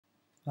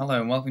Hello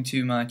and welcome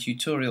to my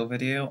tutorial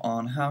video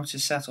on how to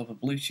set up a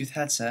Bluetooth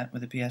headset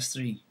with a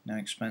PS3. No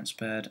expense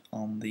spared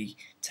on the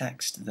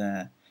text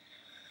there.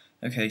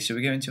 Okay, so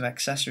we go into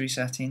accessory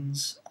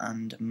settings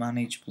and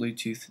manage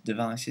Bluetooth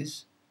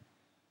devices.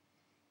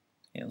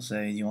 It'll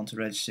say you want to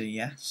register,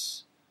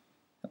 yes,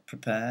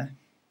 prepare,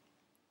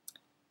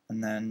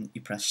 and then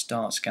you press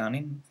start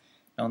scanning.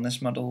 Now on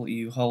this model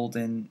you hold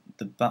in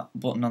the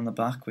button on the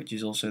back, which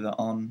is also the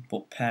on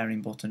but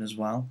pairing button as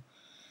well,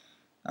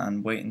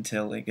 and wait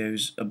until it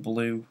goes a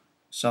blue,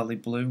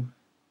 solid blue,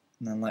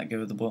 and then let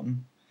go of the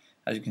button.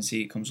 As you can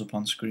see, it comes up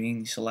on screen.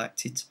 You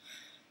select it,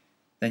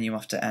 then you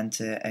have to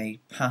enter a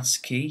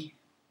passkey,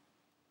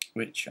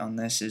 which on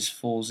this is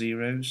 4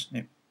 zeros.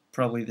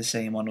 Probably the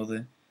same on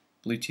other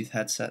Bluetooth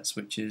headsets,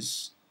 which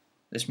is,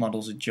 this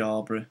model's a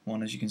Jabra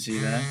one, as you can see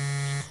there.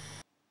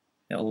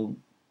 It'll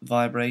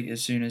vibrate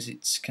as soon as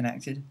it's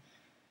connected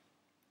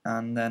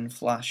and then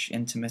flash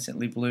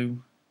intermittently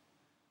blue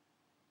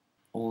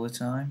all the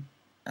time.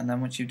 And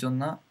then once you've done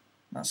that,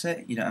 that's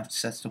it. You don't have to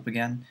set it up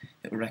again.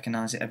 It will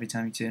recognise it every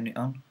time you turn it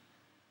on.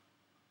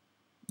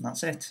 And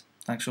that's it.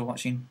 Thanks for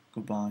watching.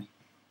 Goodbye.